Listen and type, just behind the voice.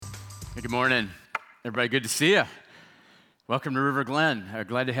Hey, good morning, everybody. Good to see you. Welcome to River Glen.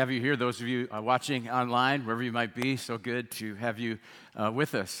 Glad to have you here. Those of you watching online, wherever you might be, so good to have you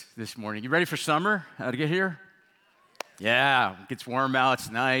with us this morning. You ready for summer to get here? Yeah, it gets warm out. It's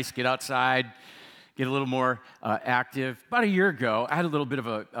nice. Get outside, get a little more active. About a year ago, I had a little bit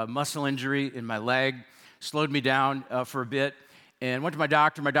of a muscle injury in my leg, slowed me down for a bit, and went to my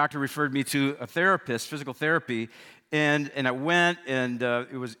doctor. My doctor referred me to a therapist, physical therapy. And I went, and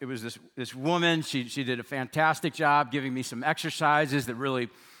it was this woman. She did a fantastic job giving me some exercises that really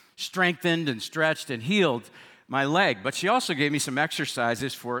strengthened and stretched and healed my leg. But she also gave me some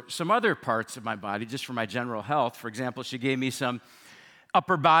exercises for some other parts of my body, just for my general health. For example, she gave me some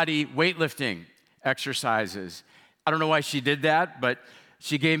upper body weightlifting exercises. I don't know why she did that, but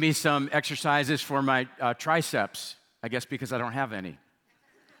she gave me some exercises for my triceps, I guess because I don't have any.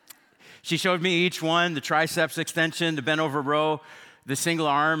 She showed me each one, the triceps extension, the bent over row, the single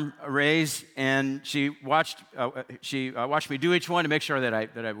arm raise, and she watched me do each one to make sure that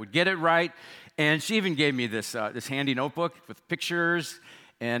I would get it right. And she even gave me this handy notebook with pictures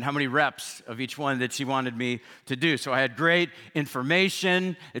and how many reps of each one that she wanted me to do. So I had great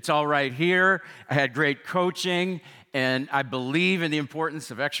information. It's all right here. I had great coaching, and I believe in the importance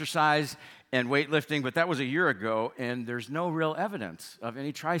of exercise and weightlifting, but that was a year ago, and there's no real evidence of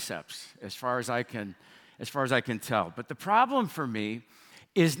any triceps as far as I can tell. But the problem for me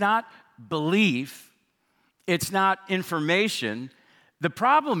is not belief, it's not information. The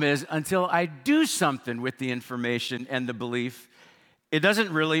problem is until I do something with the information and the belief, it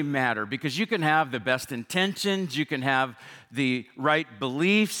doesn't really matter, because you can have the best intentions, you can have the right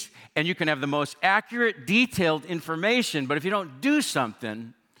beliefs, and you can have the most accurate, detailed information, but if you don't do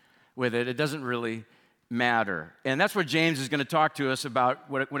something with it, it doesn't really matter. And that's what James is going to talk to us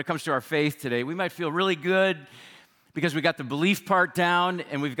about when it comes to our faith today. We might feel really good because we got the belief part down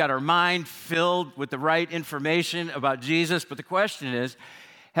and we've got our mind filled with the right information about Jesus. But the question is,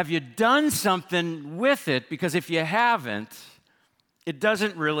 have you done something with it? Because if you haven't, it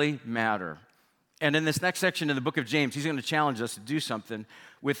doesn't really matter. And in this next section of the book of James, he's going to challenge us to do something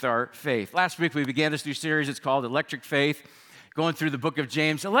with our faith. Last week, we began this new series. It's called Electric Faith, going through the book of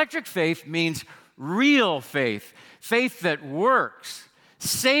James. Electric faith means real faith, faith that works,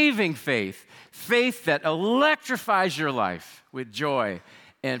 saving faith, faith that electrifies your life with joy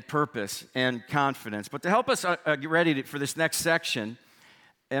and purpose and confidence. But to help us get ready for this next section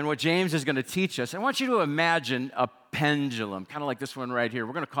and what James is going to teach us, I want you to imagine a pendulum, kind of like this one right here.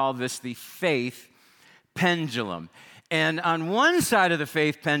 We're going to call this the faith pendulum. And on one side of the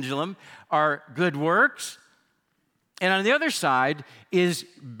faith pendulum are good works, and on the other side is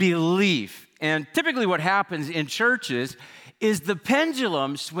belief. And typically what happens in churches is the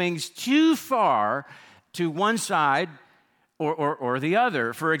pendulum swings too far to one side or the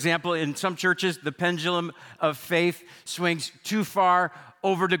other. For example, in some churches, the pendulum of faith swings too far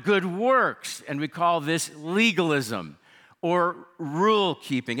over to good works, and we call this legalism or rule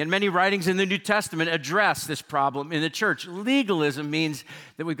keeping. And many writings in the New Testament address this problem in the church. Legalism means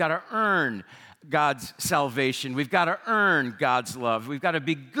that we've got to earn God's salvation. We've got to earn God's love. We've got to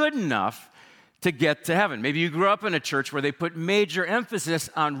be good enough to get to heaven. Maybe you grew up in a church where they put major emphasis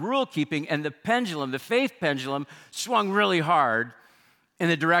on rule keeping, and the pendulum, the faith pendulum, swung really hard in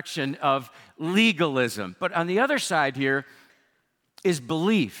the direction of legalism. But on the other side here is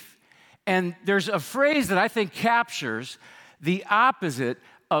belief. And there's a phrase that I think captures the opposite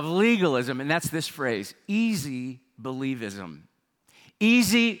of legalism, and that's this phrase: easy believism.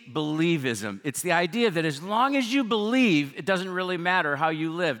 Easy believism. It's the idea that as long as you believe, it doesn't really matter how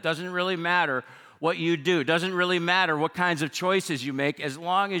you live, doesn't really matter what you do, doesn't really matter what kinds of choices you make, as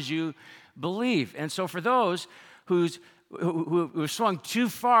long as you believe. And so for those who swung too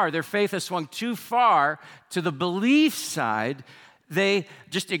far, their faith has swung too far to the belief side, they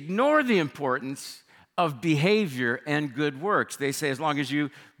just ignore the importance of behavior and good works. They say as long as you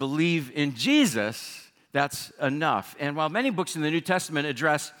believe in Jesus, that's enough. And while many books in the New Testament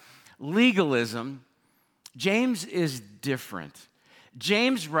address legalism, James is different.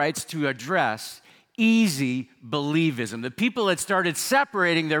 James writes to address easy believism. The people had started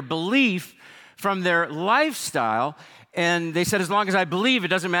separating their belief from their lifestyle, and they said, as long as I believe, it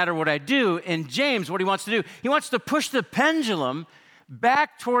doesn't matter what I do. And James, what he wants to do, he wants to push the pendulum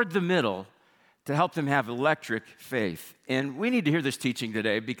back toward the middle to help them have electric faith. And we need to hear this teaching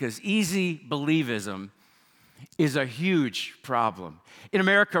today, because easy believism is a huge problem. In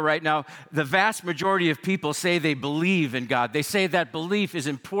America right now, the vast majority of people say they believe in God. They say that belief is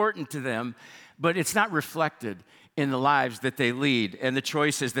important to them, but it's not reflected in the lives that they lead and the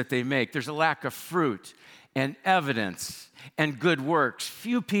choices that they make. There's a lack of fruit and evidence and good works.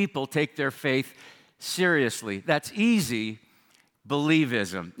 Few people take their faith seriously. That's easy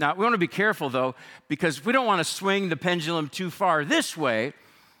believism. Now, we want to be careful, though, because we don't want to swing the pendulum too far this way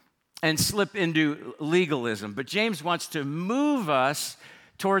and slip into legalism. But James wants to move us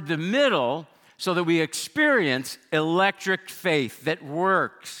toward the middle so that we experience electric faith that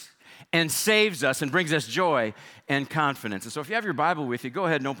works and saves us and brings us joy and confidence. And so if you have your Bible with you, go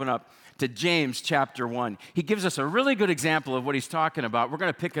ahead and open up to James chapter 1. He gives us a really good example of what he's talking about. We're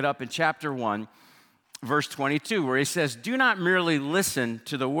going to pick it up in chapter 1, verse 22, where he says, "Do not merely listen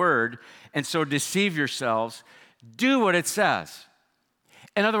to the word and so deceive yourselves. Do what it says."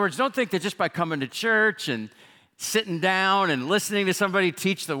 In other words, don't think that just by coming to church and sitting down and listening to somebody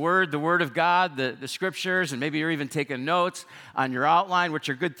teach the word of God, the scriptures, and maybe you're even taking notes on your outline, which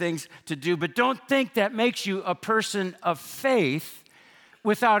are good things to do, but don't think that makes you a person of faith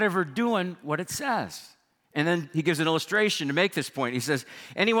without ever doing what it says. And then he gives an illustration to make this point. He says,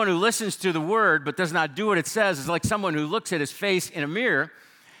 anyone who listens to the word but does not do what it says is like someone who looks at his face in a mirror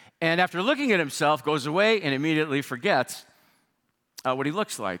and after looking at himself goes away and immediately forgets what he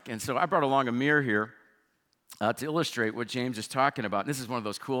looks like. And so I brought along a mirror here to illustrate what James is talking about. This is one of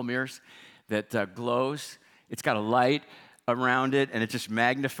those cool mirrors that glows. It's got a light around it, and it just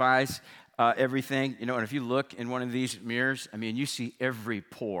magnifies everything. You know, and if you look in one of these mirrors, I mean, you see every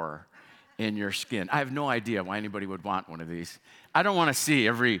pore in your skin. I have no idea why anybody would want one of these. I don't want to see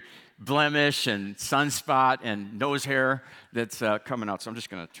every blemish and sunspot and nose hair that's coming out. So I'm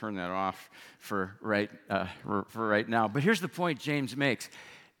just going to turn that off for right now. But here's the point James makes.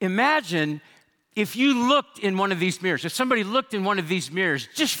 Imagine if you looked in one of these mirrors, if somebody looked in one of these mirrors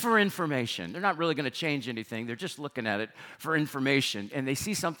just for information, they're not really going to change anything. They're just looking at it for information, and they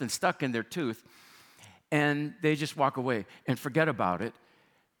see something stuck in their tooth, and they just walk away and forget about it.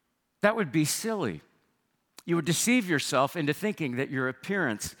 That would be silly. You would deceive yourself into thinking that your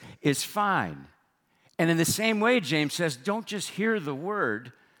appearance is fine. And in the same way, James says, don't just hear the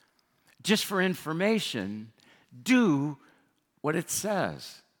word just for information. Do what it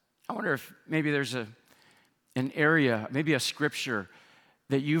says. I wonder if maybe there's an area, maybe a scripture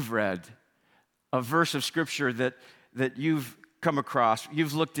that you've read, a verse of scripture that you've come across,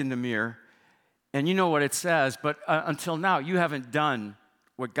 you've looked in the mirror, and you know what it says, but until now, you haven't done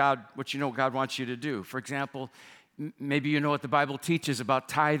what you know God wants you to do. For example, maybe you know what the Bible teaches about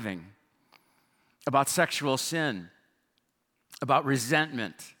tithing, about sexual sin, about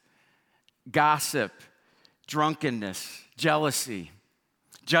resentment, gossip, drunkenness, jealousy,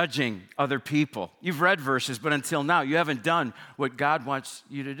 judging other people. You've read verses, but until now, you haven't done what God wants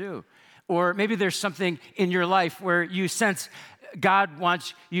you to do. Or maybe there's something in your life where you sense God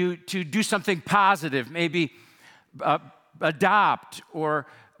wants you to do something positive, maybe adopt or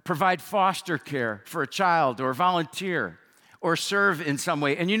provide foster care for a child or volunteer or serve in some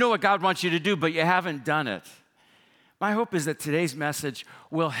way. And you know what God wants you to do, but you haven't done it. My hope is that today's message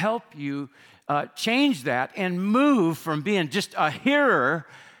will help you change that and move from being just a hearer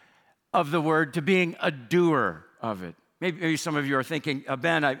of the word to being a doer of it. Maybe some of you are thinking,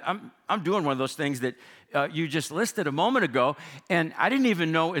 Ben, I'm doing one of those things that you just listed a moment ago, and I didn't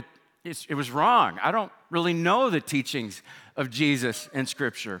even know it was wrong. I don't really know the teachings of Jesus in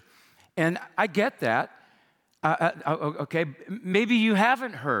Scripture. And I get that. Okay, maybe you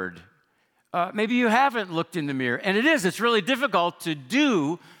haven't heard. Maybe you haven't looked in the mirror. And it's really difficult to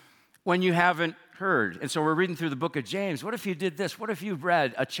do when you haven't heard. And so we're reading through the book of James. What if you did this? What if you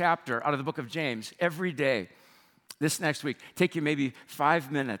read a chapter out of the book of James every day this next week? Take you maybe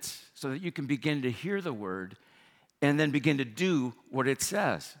 5 minutes so that you can begin to hear the word and then begin to do what it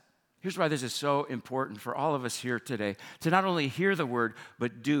says. Here's why this is so important for all of us here today, to not only hear the word,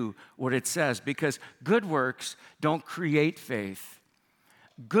 but do what it says. Because good works don't create faith.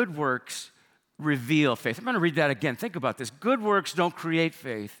 Good works reveal faith. I'm going to read that again. Think about this. Good works don't create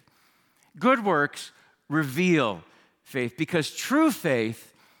faith. Good works reveal faith. Because true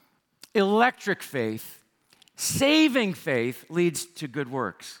faith, electric faith, saving faith leads to good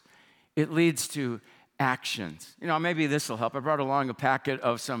works. It leads to actions. You know, maybe this will help. I brought along a packet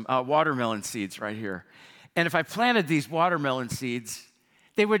of some watermelon seeds right here. And if I planted these watermelon seeds,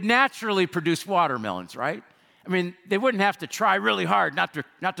 they would naturally produce watermelons, right? I mean, they wouldn't have to try really hard not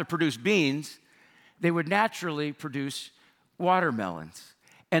to produce beans. They would naturally produce watermelons.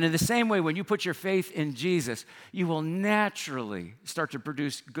 And in the same way, when you put your faith in Jesus, you will naturally start to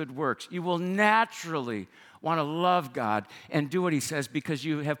produce good works. You will naturally want to love God and do what he says because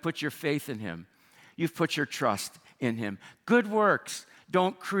you have put your faith in him. You've put your trust in him. Good works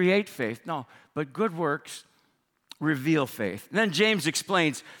don't create faith, no, but good works reveal faith. And then James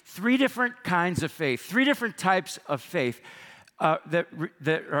explains three different kinds of faith, three different types of faith that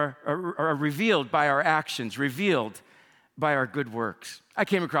are revealed by our actions, revealed by our good works. I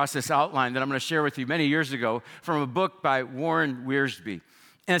came across this outline that I'm going to share with you many years ago from a book by Warren Wiersbe.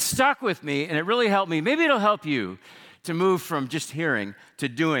 And it stuck with me, and it really helped me. Maybe it'll help you to move from just hearing to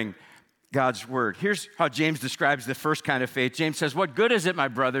doing God's word. Here's how James describes the first kind of faith. James says, "What good is it, my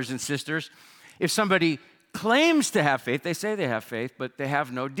brothers and sisters, if somebody claims to have faith, they say they have faith, but they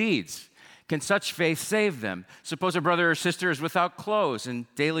have no deeds? Can such faith save them? Suppose a brother or sister is without clothes and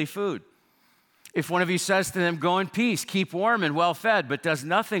daily food. If one of you says to them, 'Go in peace, keep warm and well fed,' but does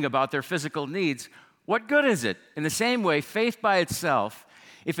nothing about their physical needs, what good is it? In the same way, faith by itself,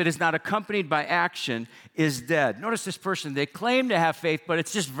 if it is not accompanied by action, is dead." Notice this person, they claim to have faith, but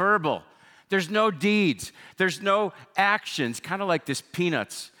it's just verbal. There's no deeds. There's no actions, kind of like this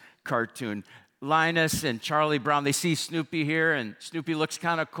Peanuts cartoon. Linus and Charlie Brown, they see Snoopy here, and Snoopy looks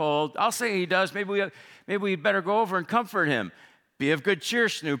kind of cold. I'll say he does. Maybe we better go over and comfort him. "Be of good cheer,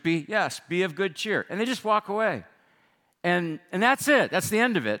 Snoopy." "Yes, be of good cheer." And they just walk away. And that's it. That's the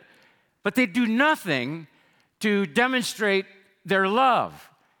end of it. But they do nothing to demonstrate their love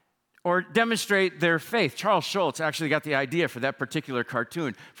or demonstrate their faith. Charles Schultz actually got the idea for that particular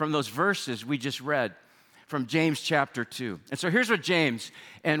cartoon from those verses we just read from James chapter 2. And so here's what James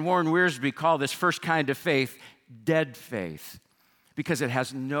and Warren Wiersbe call this first kind of faith: dead faith, because it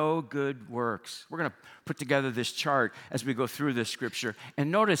has no good works. We're going to put together this chart as we go through this scripture. And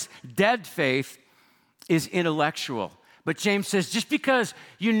notice, dead faith is intellectual. But James says, just because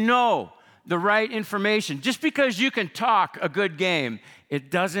you know the right information, just because you can talk a good game, it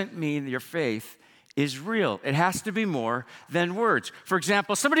doesn't mean your faith is real. It has to be more than words. For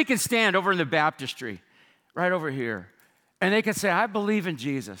example, somebody can stand over in the baptistry, right over here, and they can say, "I believe in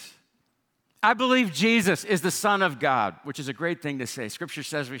Jesus. I believe Jesus is the Son of God," which is a great thing to say. Scripture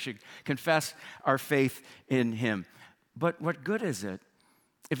says we should confess our faith in him. But what good is it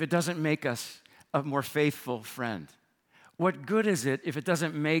if it doesn't make us a more faithful friend? What good is it if it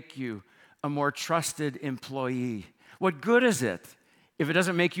doesn't make you a more trusted employee? What good is it if it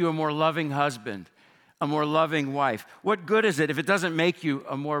doesn't make you a more loving husband, a more loving wife? What good is it if it doesn't make you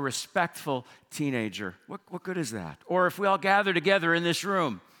a more respectful teenager? What good is that? Or if we all gather together in this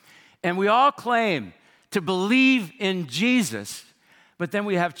room and we all claim to believe in Jesus, but then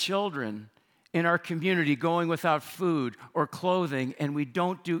we have children in our community going without food or clothing and we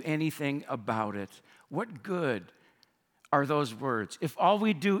don't do anything about it, what good are those words? If all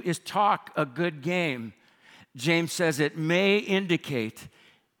we do is talk a good game, James says it may indicate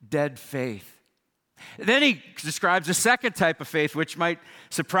dead faith. Then he describes a second type of faith, which might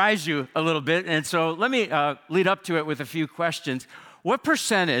surprise you a little bit. And so let me lead up to it with a few questions. What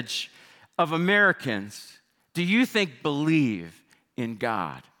percentage of Americans do you think believe in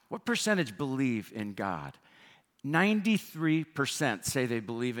God? What percentage believe in God? 93% say they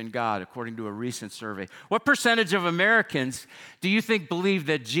believe in God, according to a recent survey. What percentage of Americans do you think believe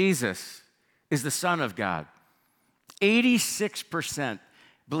that Jesus is the Son of God? 86%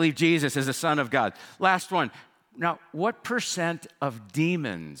 believe Jesus is the Son of God. Last one. Now, what percent of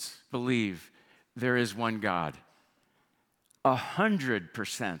demons believe there is one God?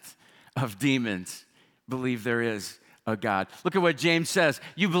 100% of demons believe there is a God. Look at what James says.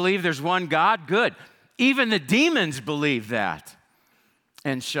 You believe there's one God? Good. Even the demons believe that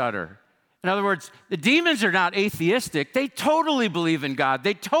and shudder. In other words, the demons are not atheistic. They totally believe in God.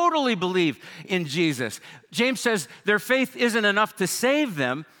 They totally believe in Jesus. James says their faith isn't enough to save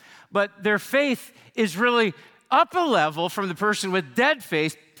them, but their faith is really up a level from the person with dead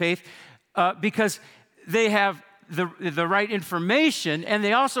faith because they have the right information and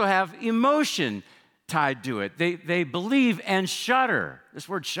they also have emotion tied to it. They believe and shudder. This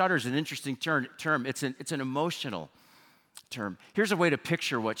word shudder is an interesting term. It's an emotional term. Here's a way to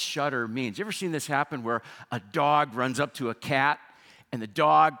picture what shudder means. You ever seen this happen where a dog runs up to a cat and the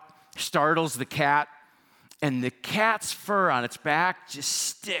dog startles the cat and the cat's fur on its back just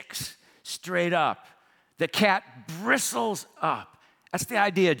sticks straight up. The cat bristles up. That's the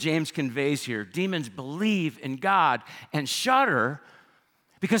idea James conveys here. Demons believe in God and shudder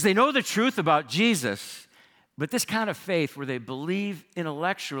because they know the truth about Jesus, but this kind of faith where they believe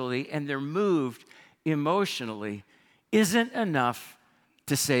intellectually and they're moved emotionally isn't enough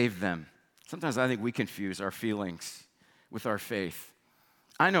to save them. Sometimes I think we confuse our feelings with our faith.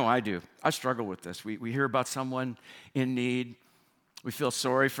 I know I do. I struggle with this. We hear about someone in need. We feel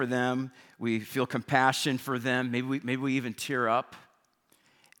sorry for them. We feel compassion for them. Maybe we even tear up.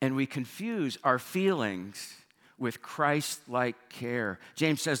 And we confuse our feelings with Christ-like care.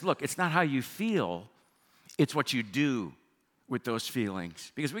 James says, look, it's not how you feel, It's what you do with those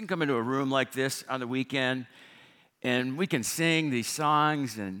feelings. Because we can come into a room like this on the weekend, and we can sing these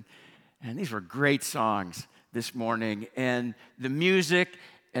songs, and these were great songs this morning. And the music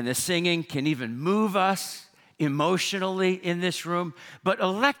and the singing can even move us emotionally in this room. But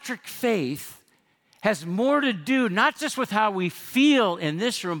electric faith has more to do, not just with how we feel in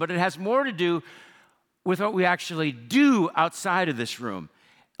this room, but it has more to do with what we actually do outside of this room.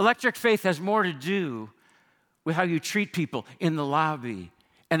 Electric faith has more to do with how you treat people in the lobby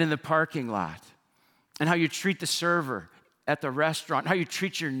and in the parking lot, and how you treat the server at the restaurant, how you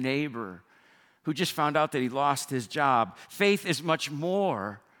treat your neighbor who just found out that he lost his job. Faith is much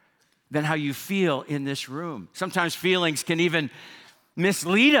more than how you feel in this room. Sometimes feelings can even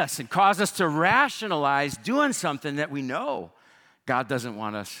mislead us and cause us to rationalize doing something that we know God doesn't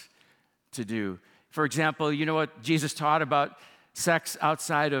want us to do. For example, you know what Jesus taught about sex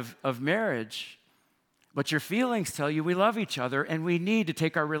outside of marriage? But your feelings tell you we love each other and we need to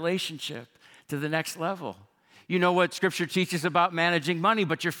take our relationship to the next level. You know what Scripture teaches about managing money,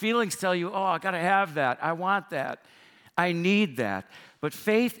 but your feelings tell you, oh, I got to have that. I want that. I need that. But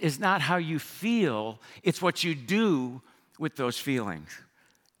faith is not how you feel. It's what you do with those feelings.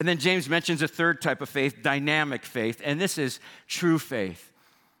 And then James mentions a third type of faith, dynamic faith, and this is true faith,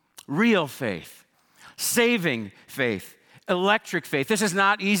 real faith, saving faith, electric faith. This is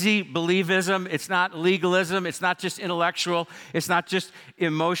not easy believism. It's not legalism. It's not just intellectual. It's not just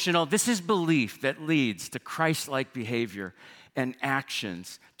emotional. This is belief that leads to Christ-like behavior and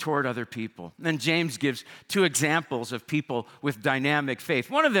actions toward other people. And then James gives two examples of people with dynamic faith.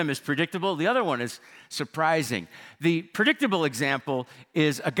 One of them is predictable. The other one is surprising. The predictable example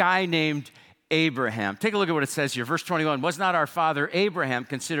is a guy named Abraham. Take a look at what it says here. Verse 21, was not our father Abraham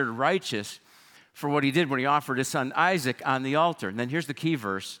considered righteous for what he did when he offered his son Isaac on the altar? And then here's the key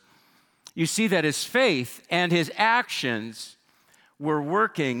verse. You see that his faith and his actions were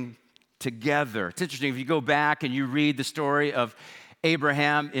working together. It's interesting, if you go back and you read the story of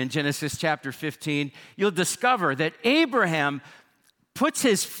Abraham in Genesis chapter 15, you'll discover that Abraham puts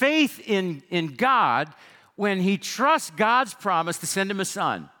his faith in God when he trusts God's promise to send him a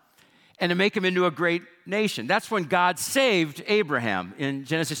son and to make him into a great nation. That's when God saved Abraham in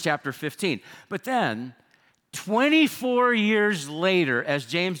Genesis chapter 15. But then, 24 years later, as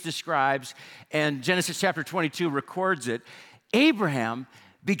James describes, and Genesis chapter 22 records it, Abraham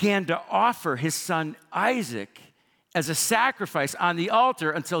began to offer his son Isaac as a sacrifice on the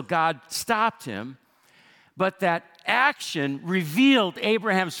altar until God stopped him. But that action revealed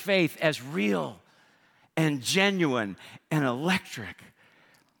Abraham's faith as real and genuine and electric.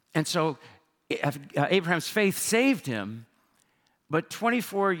 And so Abraham's faith saved him, but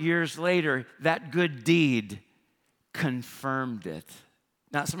 24 years later, that good deed confirmed it.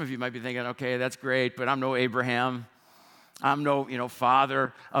 Now, some of you might be thinking, okay, that's great, but I'm no Abraham. I'm no,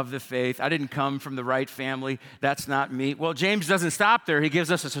 father of the faith. I didn't come from the right family. That's not me. Well, James doesn't stop there. He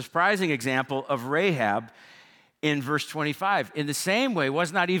gives us a surprising example of Rahab in verse 25. In the same way,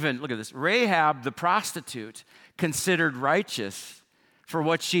 was not even, look at this, Rahab the prostitute considered righteous for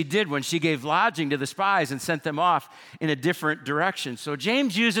what she did when she gave lodging to the spies and sent them off in a different direction. So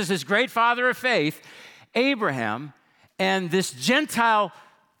James uses his great father of faith, Abraham, and this Gentile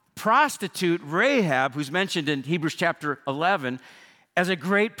prostitute, Rahab, who's mentioned in Hebrews chapter 11, as a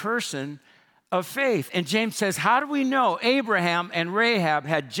great person of faith. And James says, how do we know Abraham and Rahab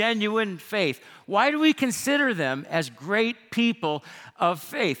had genuine faith? Why do we consider them as great people of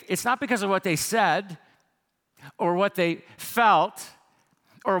faith? It's not because of what they said or what they felt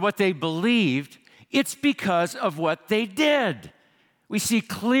or what they believed. It's because of what they did. We see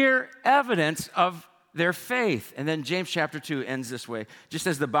clear evidence of their faith. And then James chapter 2 ends this way. Just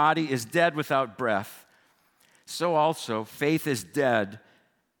as the body is dead without breath, so also faith is dead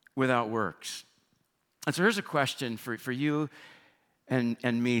without works. And so here's a question for you and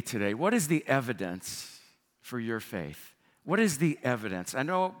me today. What is the evidence for your faith? What is the evidence? I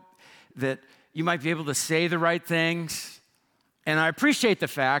know that you might be able to say the right things, and I appreciate the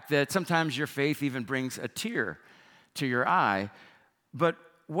fact that sometimes your faith even brings a tear to your eye. But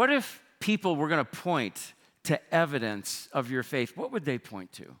what if people were going to point to evidence of your faith? What would they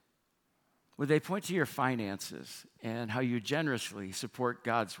point to? Would they point to your finances and how you generously support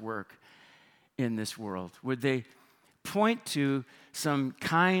God's work in this world? Would they point to some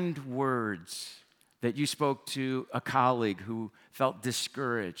kind words that you spoke to a colleague who felt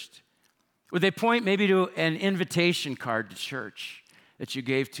discouraged? Would they point maybe to an invitation card to church that you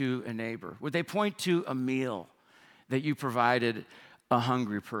gave to a neighbor? Would they point to a meal that you provided a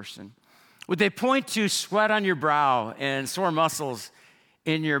hungry person? Would they point to sweat on your brow and sore muscles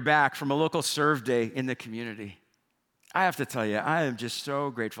in your back from a local serve day in the community. I have to tell you, I am just so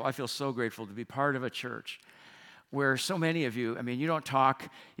grateful. I feel so grateful to be part of a church where so many of you, you don't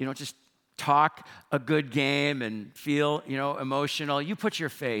just talk a good game and feel, emotional. You put your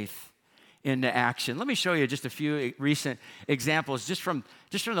faith into action. Let me show you just a few recent examples just from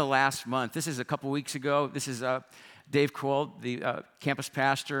the last month. This is a couple weeks ago. This is Dave Cole, the campus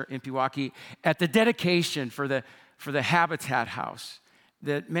pastor in Pewaukee, at the dedication for the Habitat House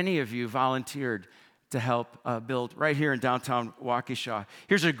that many of you volunteered to help build right here in downtown Waukesha.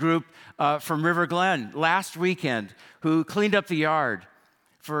 Here's a group from River Glen last weekend who cleaned up the yard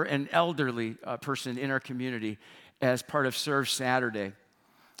for an elderly person in our community as part of Serve Saturday.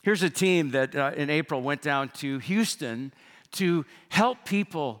 Here's a team that in April went down to Houston to help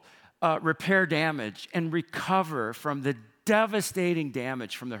people repair damage and recover from the devastating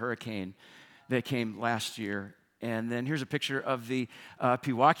damage from the hurricane that came last year. And then here's a picture of the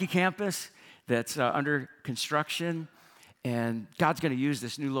Pewaukee campus that's under construction. And God's going to use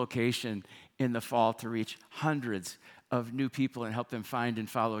this new location in the fall to reach hundreds of new people and help them find and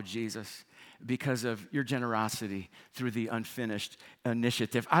follow Jesus because of your generosity through the Unfinished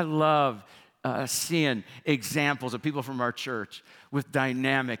Initiative. I love seeing examples of people from our church with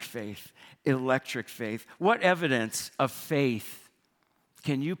dynamic faith, electric faith. What evidence of faith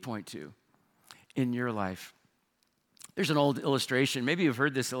can you point to in your life? There's an old illustration. Maybe you've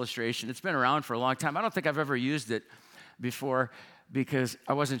heard this illustration. It's been around for a long time. I don't think I've ever used it before because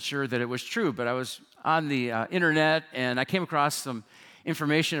I wasn't sure that it was true, but I was on the internet and I came across some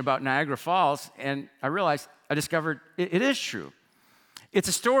information about Niagara Falls, and I discovered it is true. It's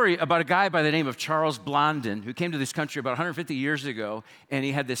a story about a guy by the name of Charles Blondin who came to this country about 150 years ago, and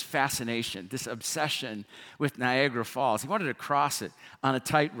he had this fascination, this obsession with Niagara Falls. He wanted to cross it on a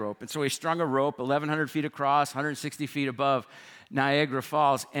tightrope, and so he strung a rope 1,100 feet across, 160 feet above Niagara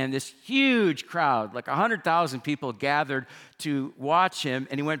Falls, and this huge crowd, like 100,000 people gathered to watch him,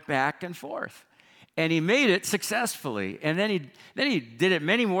 and he went back and forth. And he made it successfully. And then he did it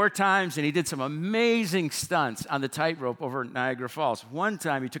many more times, and he did some amazing stunts on the tightrope over Niagara Falls. One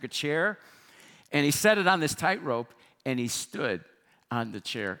time he took a chair, and he set it on this tightrope, and he stood on the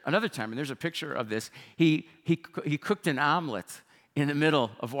chair. Another time, and there's a picture of this, he cooked an omelet in the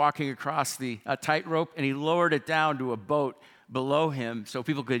middle of walking across the tightrope, and he lowered it down to a boat below him so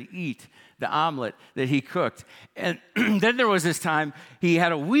people could eat the omelet that he cooked. And then there was this time he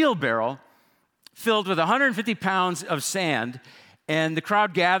had a wheelbarrow filled with 150 pounds of sand, and the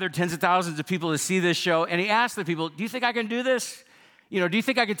crowd gathered, tens of thousands of people to see this show, and he asked the people, do you think I can do this? Do you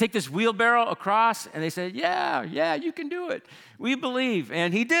think I can take this wheelbarrow across? And they said, yeah, you can do it. We believe.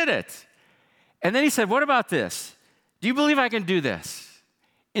 And he did it. And then he said, what about this? Do you believe I can do this?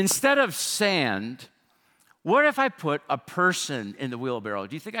 Instead of sand, what if I put a person in the wheelbarrow?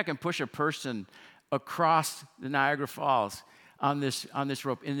 Do you think I can push a person across the Niagara Falls on this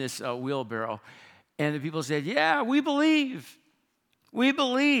rope, in this wheelbarrow? And the people said, yeah, we believe. We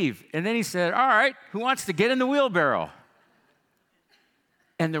believe. And then he said, all right, who wants to get in the wheelbarrow?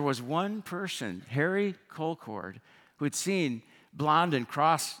 And there was one person, Harry Colcord, who had seen Blondin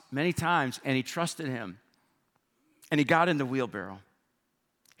cross many times, and he trusted him. And he got in the wheelbarrow.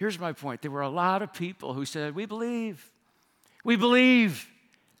 Here's my point. There were a lot of people who said, we believe. We believe.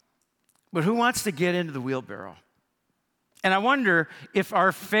 But who wants to get into the wheelbarrow? And I wonder if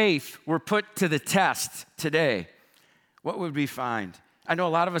our faith were put to the test today, what would we find? I know a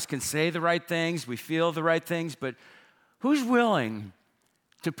lot of us can say the right things, we feel the right things, but who's willing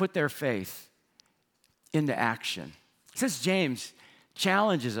to put their faith into action? Since James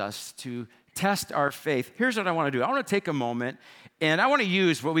challenges us to test our faith, here's what I want to do. I want to take a moment and I want to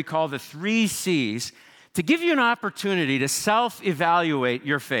use what we call the 3 C's to give you an opportunity to self-evaluate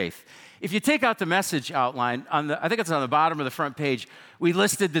your faith. If you take out the message outline, I think it's on the bottom of the front page, we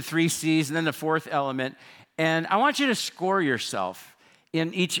listed the 3 C's and then the 4th element, and I want you to score yourself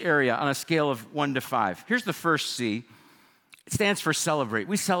in each area on a scale of 1 to 5. Here's the first C. It stands for celebrate.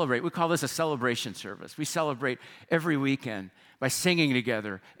 We celebrate. We call this a celebration service. We celebrate every weekend by singing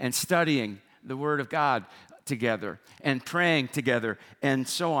together and studying the Word of God together and praying together and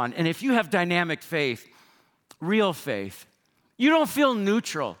so on. And if you have dynamic faith, real faith, you don't feel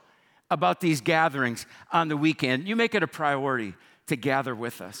neutral about these gatherings on the weekend. You make it a priority to gather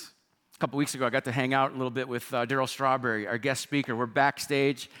with us. A couple weeks ago, I got to hang out a little bit with Darryl Strawberry, our guest speaker. We're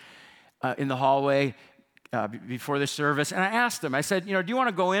backstage in the hallway before the service, and I asked him, I said, do you want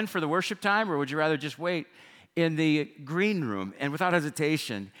to go in for the worship time, or would you rather just wait in the green room? And without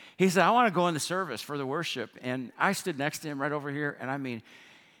hesitation, he said, I want to go in the service for the worship. And I stood next to him right over here, and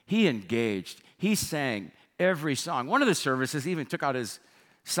he engaged. He sang every song. One of the services even took out his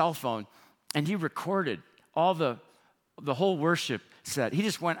cell phone, and he recorded all the whole worship set. He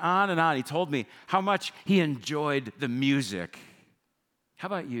just went on and on. He told me how much he enjoyed the music. How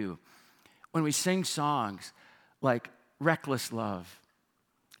about you? When we sing songs like Reckless Love,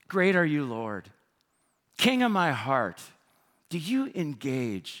 Great Are You, Lord, King of My Heart, do you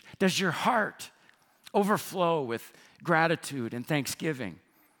engage? Does your heart overflow with gratitude and thanksgiving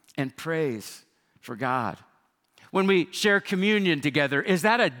and praise for God? When we share communion together, is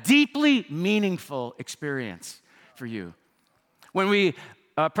that a deeply meaningful experience for you? When we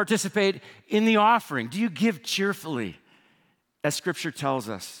participate in the offering, do you give cheerfully, as Scripture tells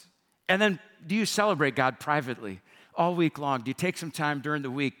us? And then do you celebrate God privately all week long? Do you take some time during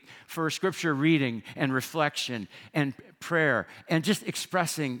the week for Scripture reading and reflection and prayer and just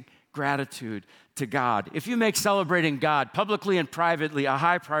expressing gratitude to God? If you make celebrating God publicly and privately a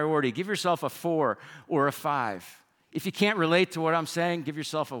high priority, give yourself a 4 or a 5. If you can't relate to what I'm saying, give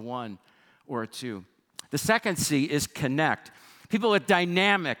yourself a 1 or a 2. The second C is connect. People with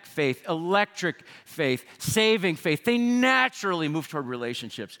dynamic faith, electric faith, saving faith, they naturally move toward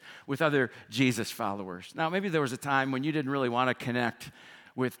relationships with other Jesus followers. Now, maybe there was a time when you didn't really want to connect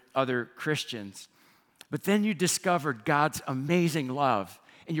with other Christians, but then you discovered God's amazing love,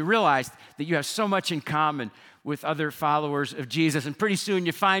 and you realized that you have so much in common with other followers of Jesus, and pretty soon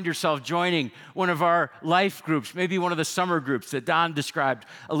you find yourself joining one of our life groups, maybe one of the summer groups that Don described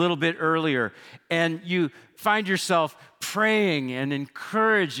a little bit earlier, and you find yourself praying and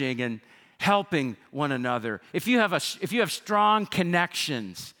encouraging and helping one another. If you have strong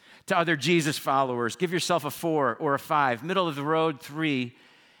connections to other Jesus followers, give yourself a 4 or a 5, middle of the road 3,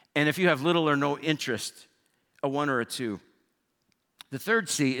 and if you have little or no interest, a 1 or a 2. The third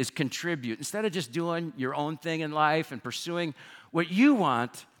C is contribute. Instead of just doing your own thing in life and pursuing what you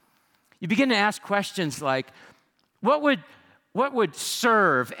want, you begin to ask questions like, what would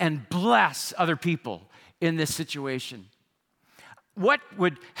serve and bless other people in this situation? What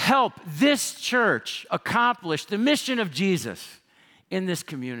would help this church accomplish the mission of Jesus in this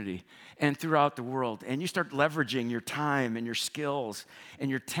community and throughout the world? And you start leveraging your time and your skills and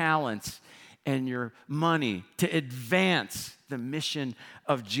your talents and your money to advance the mission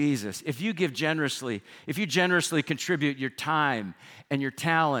of Jesus. If you give generously, if you generously contribute your time and your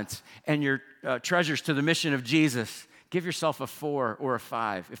talents and your treasures to the mission of Jesus, give yourself a 4 or a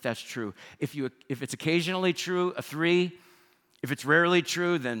 5 if that's true. If it's occasionally true, a 3. If it's rarely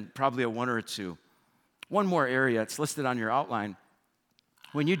true, then probably a 1 or a 2. One more area, it's listed on your outline.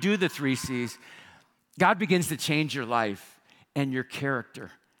 When you do the 3 C's, God begins to change your life and your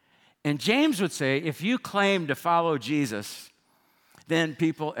character. And James would say, if you claim to follow Jesus, then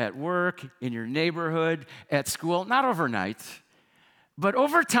people at work, in your neighborhood, at school, not overnight, but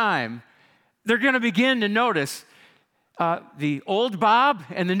over time, they're going to begin to notice the old Bob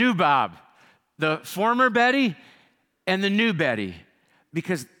and the new Bob, the former Betty and the new Betty,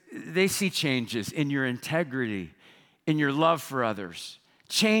 because they see changes in your integrity, in your love for others,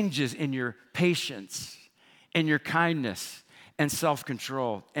 changes in your patience, in your kindness, and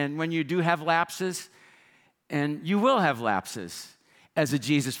self-control. And when you do have lapses, and you will have lapses as a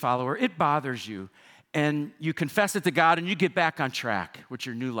Jesus follower, it bothers you. And you confess it to God, and you get back on track with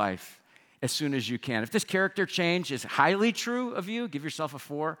your new life as soon as you can. If this character change is highly true of you, give yourself a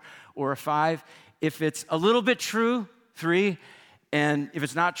 4 or a 5. If it's a little bit true, 3. And if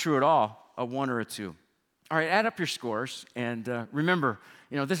it's not true at all, a 1 or a 2. All right, add up your scores. And remember,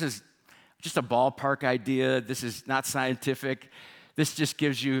 this is just a ballpark idea. This is not scientific. This just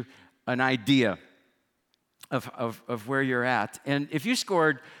gives you an idea of where you're at. And if you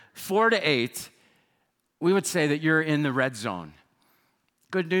scored 4 to 8, we would say that you're in the red zone.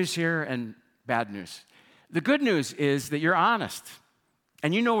 Good news here and bad news. The good news is that you're honest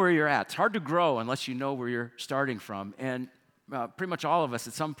and you know where you're at. It's hard to grow unless you know where you're starting from. And pretty much all of us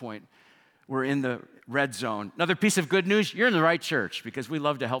at some point we're in the red zone. Another piece of good news, you're in the right church because we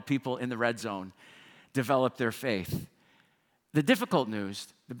love to help people in the red zone develop their faith. The difficult news,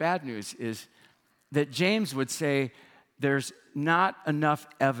 the bad news, is that James would say there's not enough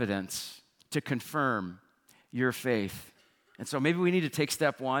evidence to confirm your faith. And so maybe we need to take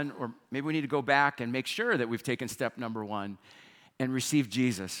step 1, or maybe we need to go back and make sure that we've taken step number 1 and receive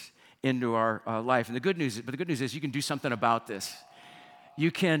Jesus into our life. And the good news is you can do something about this.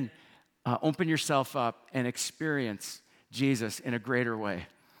 You can open yourself up and experience Jesus in a greater way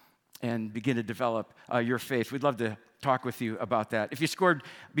and begin to develop your faith. We'd love to talk with you about that. If you scored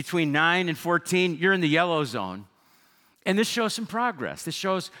between 9 and 14, you're in the yellow zone. And this shows some progress. This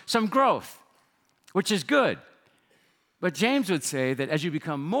shows some growth, which is good. But James would say that as you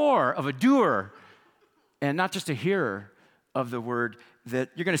become more of a doer and not just a hearer of the word, that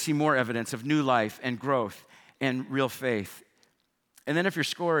you're going to see more evidence of new life and growth and real faith. And then if your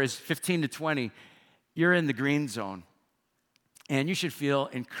score is 15 to 20, you're in the green zone. And you should feel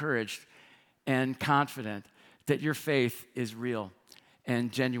encouraged and confident that your faith is real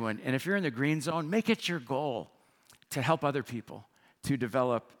and genuine. And if you're in the green zone, make it your goal to help other people to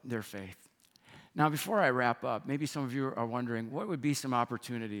develop their faith. Now, before I wrap up, maybe some of you are wondering, what would be some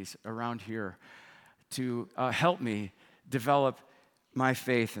opportunities around here to help me develop my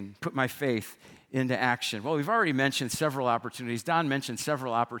faith and put my faith into action? Well, we've already mentioned several opportunities. Don mentioned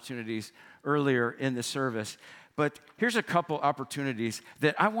several opportunities earlier in the service. But here's a couple opportunities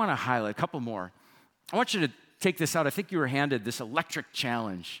that I want to highlight, a couple more. I want you to take this out. I think you were handed this electric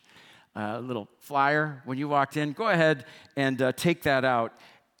challenge, little flyer when you walked in. Go ahead and take that out.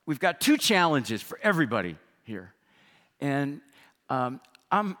 We've got 2 challenges for everybody here. And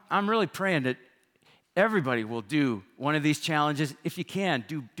I'm really praying that everybody will do one of these challenges. If you can,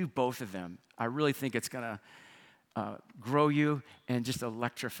 do both of them. I really think it's going to grow you and just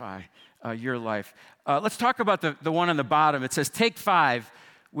electrify your life. Let's talk about the one on the bottom. It says, take 5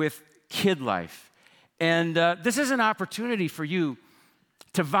 with Kid Life. And this is an opportunity for you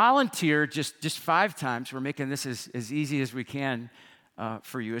to volunteer just 5 times. We're making this as easy as we can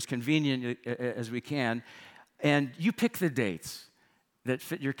for you, as convenient as we can. And you pick the dates that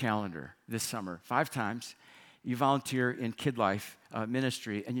fit your calendar this summer. 5 times you volunteer in Kid Life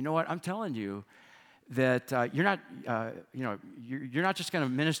ministry. And you know what? I'm telling you that you're not just going to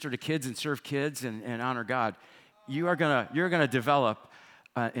minister to kids and serve kids and honor God. You're going to develop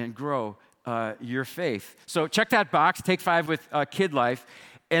and grow your faith. So check that box. Take 5 with Kid Life.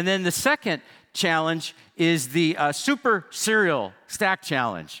 And then the second challenge is the Super Cereal Stack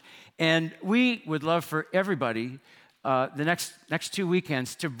Challenge. And we would love for everybody the next 2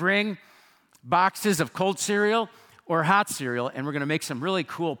 weekends to bring boxes of cold cereal or hot cereal, and we're going to make some really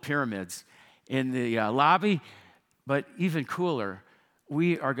cool pyramids in the lobby. But even cooler,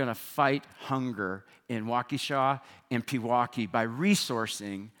 we are going to fight hunger in Waukesha and Pewaukee by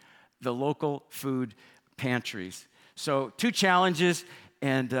resourcing the local food pantries. So 2 challenges,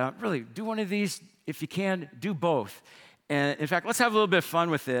 and really do one of these. If you can, do both. And in fact, let's have a little bit of fun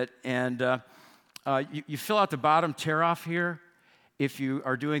with it. And you fill out the bottom tear-off here if you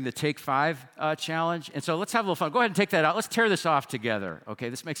are doing the Take 5 challenge. And so let's have a little fun. Go ahead and take that out. Let's tear this off together, okay?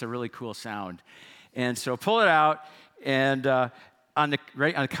 This makes a really cool sound. And so pull it out, and on the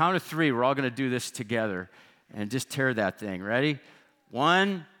count of 3, we're all going to do this together. And just tear that thing. Ready?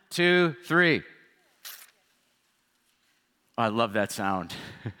 1, 2, 3. I love that sound.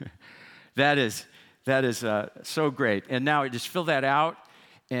 That is so great. And now just fill that out,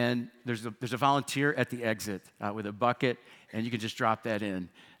 and there's a volunteer at the exit with a bucket, and you can just drop that in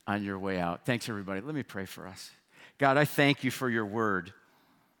on your way out. Thanks, everybody. Let me pray for us. God, I thank you for your word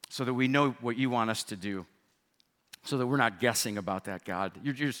so that we know what you want us to do, so that we're not guessing about that, God.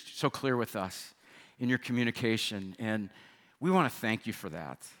 You're just so clear with us in your communication, and we want to thank you for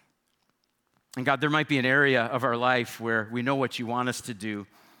that. And God, there might be an area of our life where we know what you want us to do,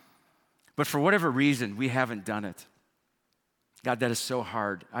 but for whatever reason, we haven't done it. God, that is so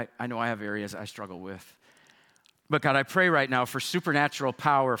hard. I know I have areas I struggle with. But God, I pray right now for supernatural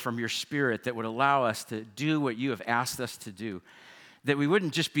power from your Spirit that would allow us to do what you have asked us to do, that we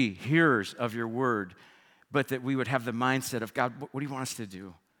wouldn't just be hearers of your word, but that we would have the mindset of, God, what do you want us to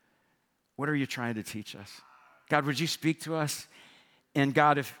do? What are you trying to teach us? God, would you speak to us? And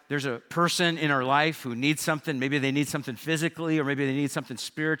God, if there's a person in our life who needs something, maybe they need something physically, or maybe they need something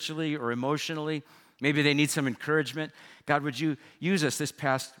spiritually or emotionally, maybe they need some encouragement, God, would you use us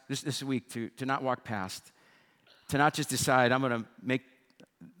this week to not walk past, to not just decide I'm not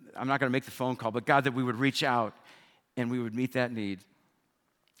going to make the phone call, but God, that we would reach out and we would meet that need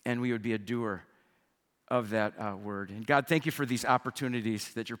and we would be a doer of that word. And God, thank you for these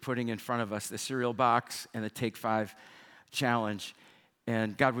opportunities that you're putting in front of us, the cereal box and the Take 5 challenge.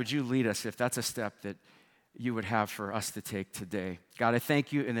 And God, would you lead us if that's a step that you would have for us to take today? God, I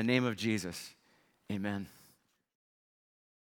thank you in the name of Jesus. Amen.